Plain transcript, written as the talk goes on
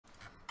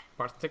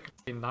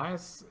particularly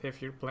nice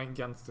if you're playing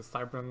against the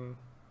Cybran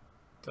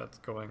that's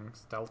going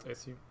stealth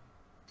issue.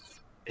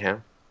 Yeah.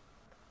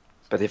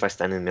 But if I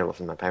stand in the middle of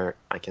my power,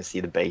 I can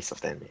see the base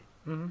of the enemy.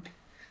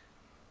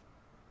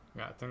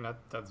 Yeah, I think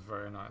that's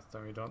very nice.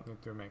 Then we don't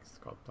need to make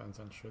scout planes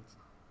and shit.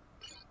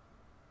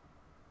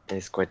 And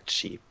it's quite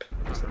cheap.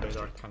 And the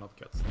radar cannot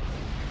get sniped.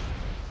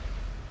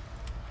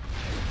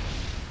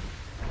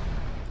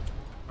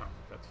 Oh,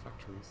 that's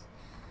factories.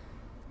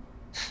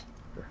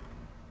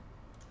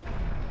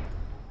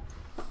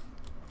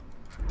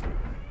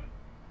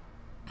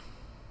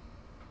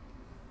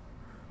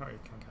 Oh, you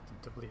can get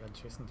the doubly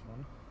adjacent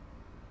one.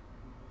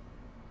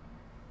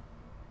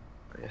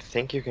 I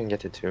think you can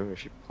get it too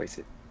if you place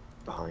it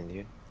behind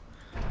you.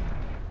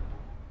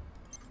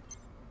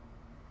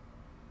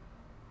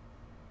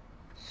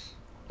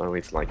 Though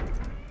it's like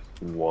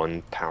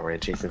 1 power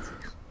adjacency.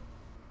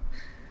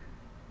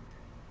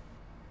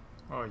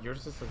 Oh,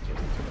 yours is adjacent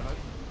to that?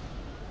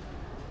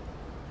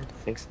 I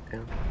think so, yeah.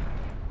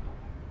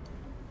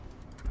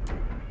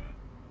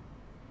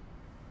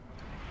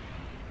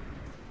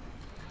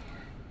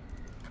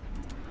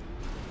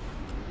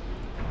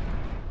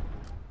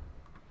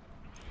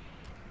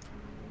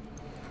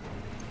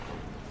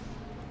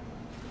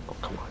 Oh,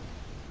 come on.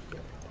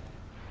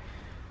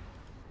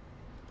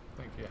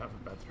 I think you have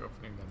a better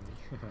opening than me.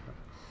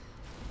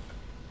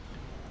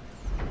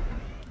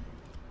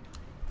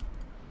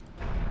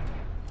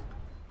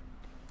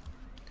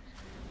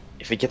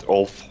 If we get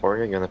all 4,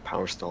 you're gonna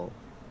power stall.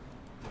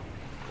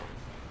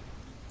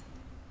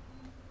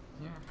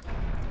 Yeah.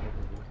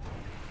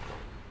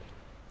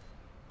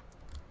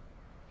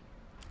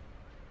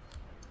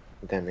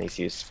 Then Ace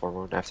use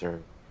forward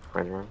after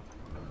Hydra.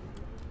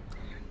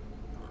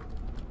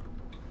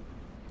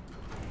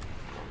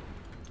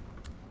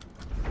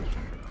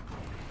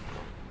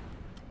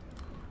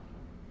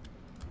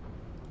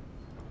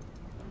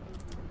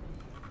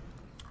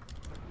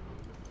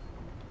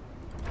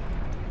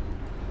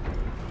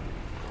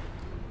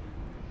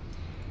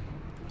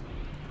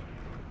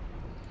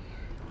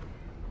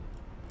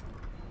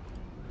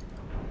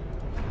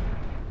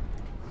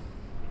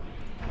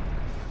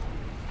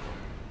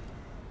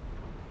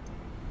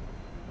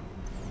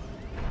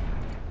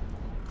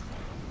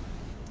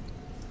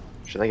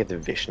 Should I get the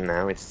vision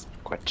now? It's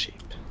quite cheap.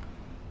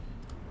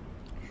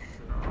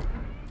 Sure.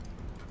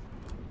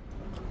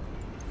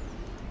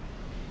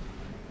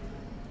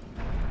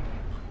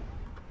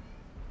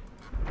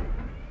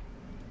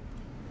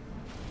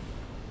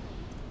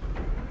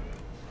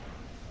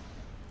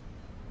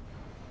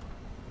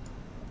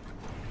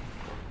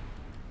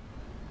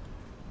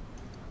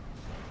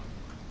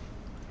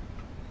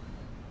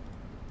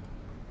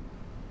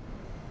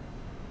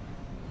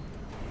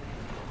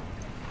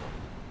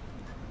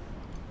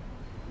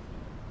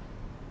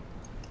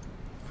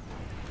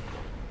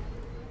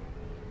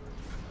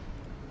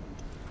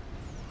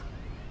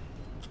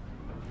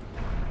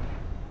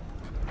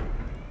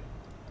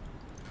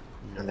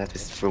 And that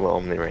is full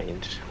omni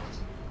range.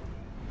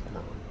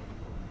 No.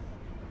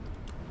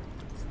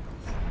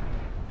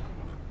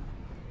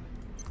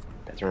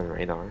 Better on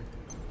radar.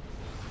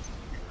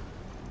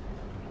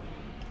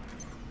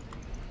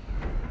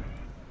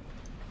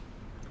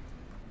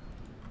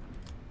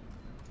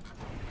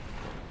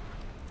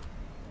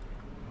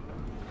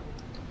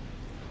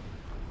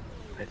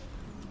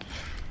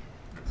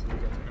 So you're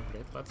getting a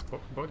upgrade. Let's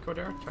both go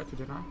there, try to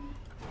deny.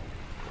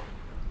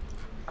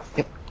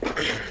 Yep.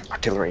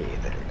 Artillery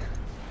then.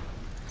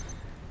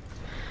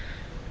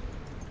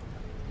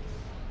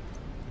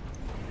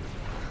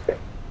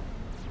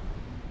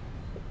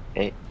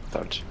 Hey,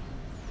 dodge.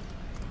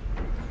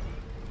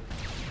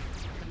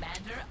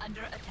 Commander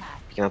under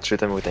attack. You cannot shoot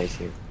them with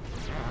AC. Yeah, I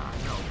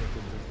know, but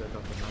it is that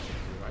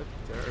automatically, right?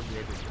 Their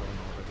upgrade is going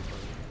already for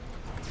you.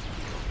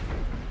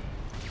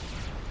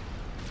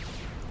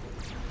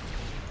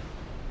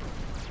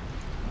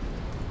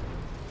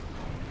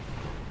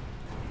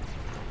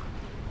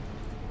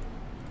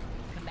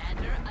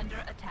 Commander under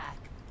attack.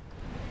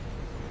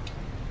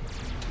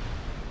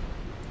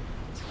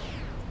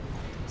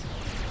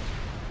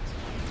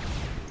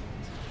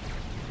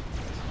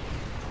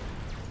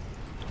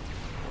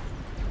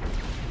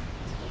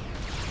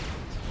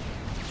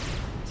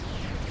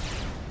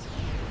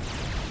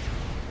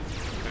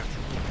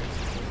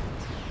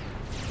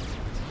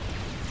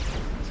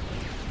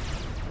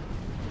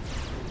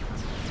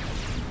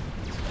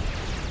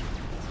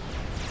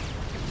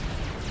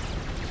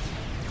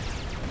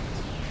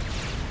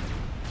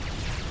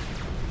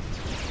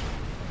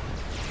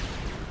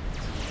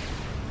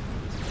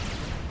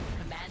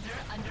 Commander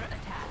under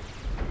attack.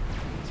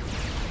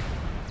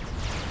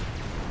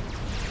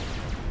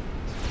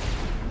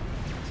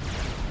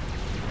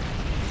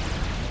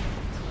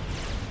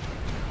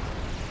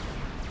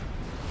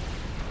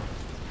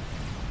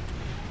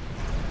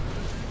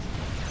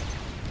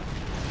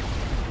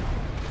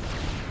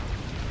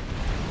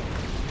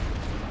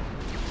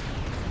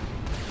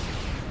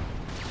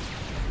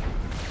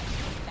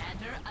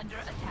 Commander under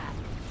attack.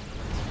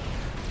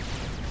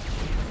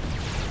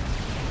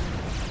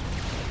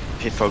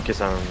 If you focus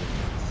on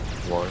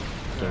One. You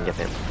can get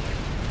him.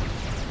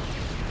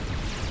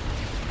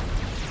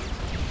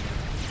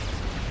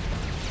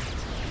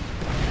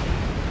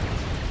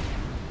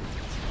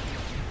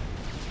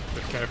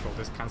 But careful,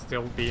 this can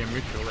still be a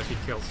mutual if he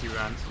kills you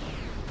and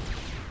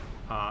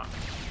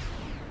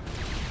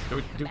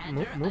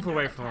move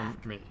away from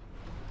me.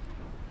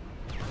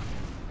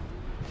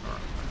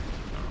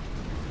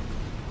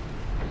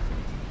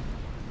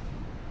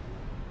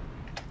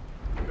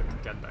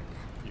 But get back,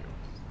 you.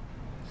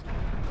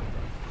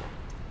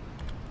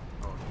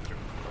 Oh, true.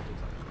 What did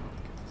I not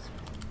get this?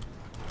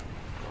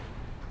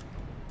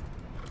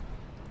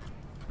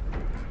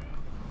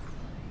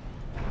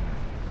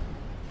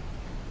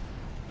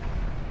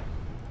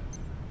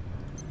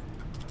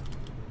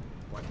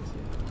 What is it?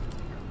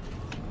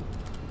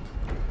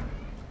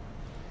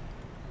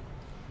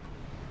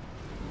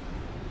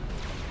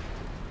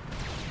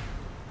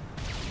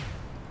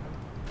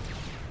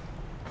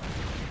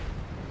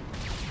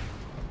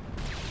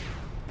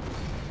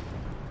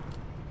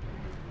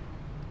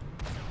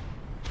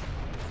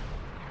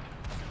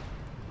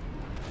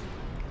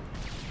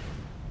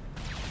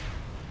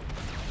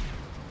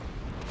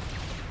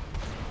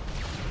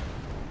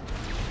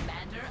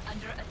 Commander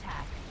under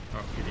attack.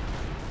 Oh, really?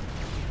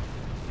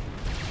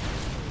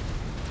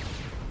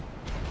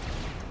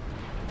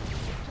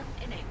 System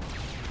enabled.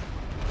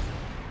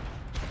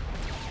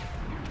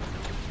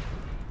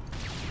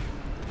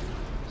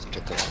 Let's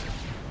get that.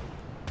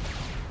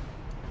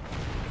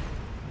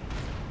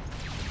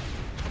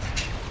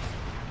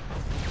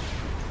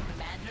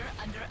 Commander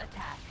under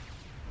attack.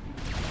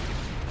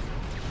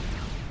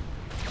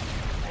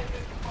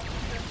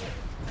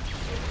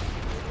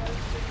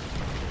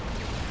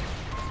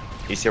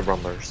 Use your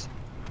rumblers.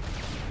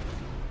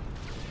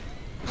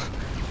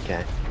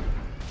 Okay.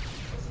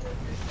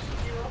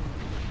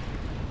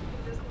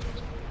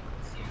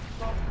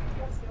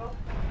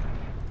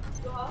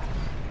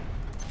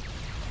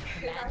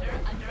 Commander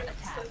under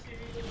attack.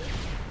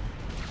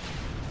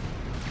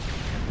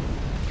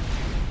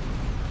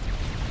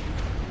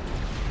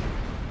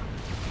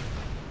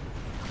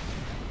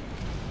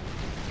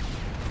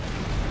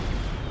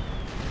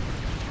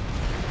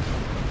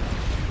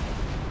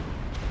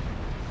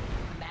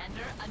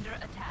 Commander under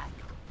attack.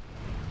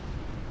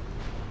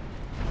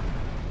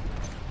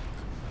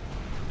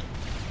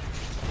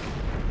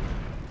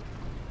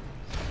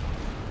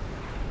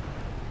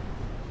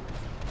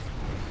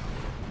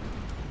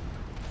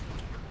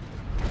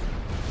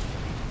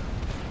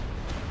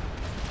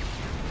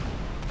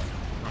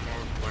 I'm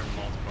overflowing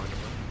multiple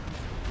anyway.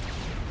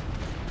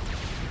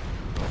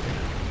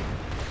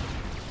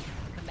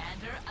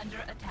 Commander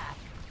under attack.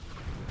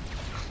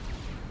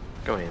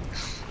 Go in.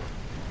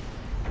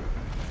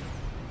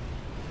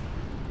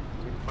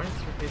 Dude, why is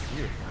this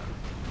here?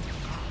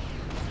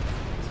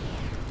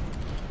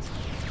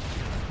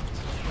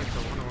 Like the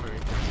one over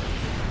here.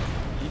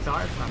 He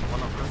dies and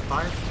one of us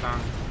dies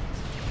and...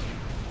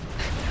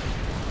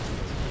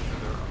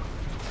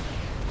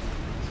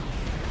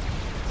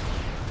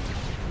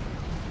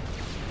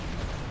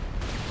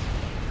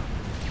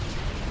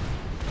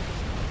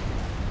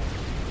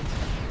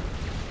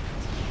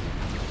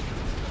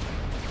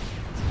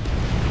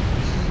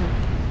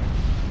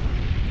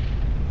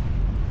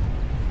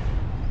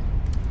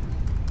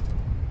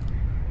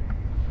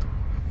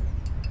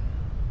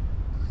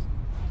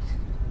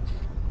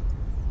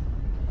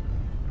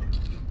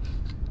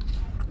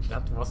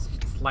 That was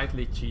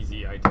slightly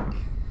cheesy, I think.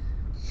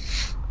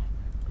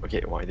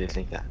 Okay, why do you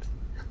think that?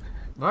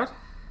 What?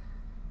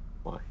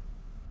 Why?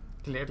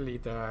 Clearly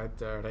the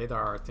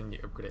radar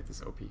thingy upgrade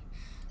is OP.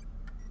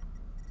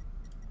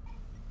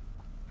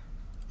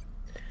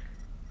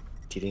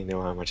 Did you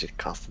know how much it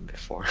costed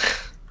before?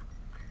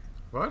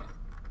 What?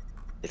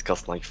 It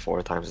cost like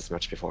 4 times as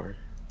much before.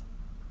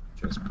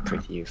 It was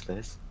pretty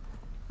useless.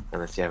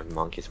 Unless you have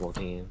monkeys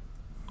walking in.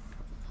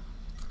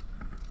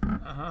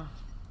 Uh-huh.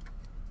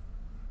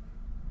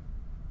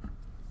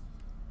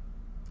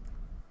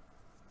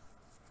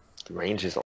 The range is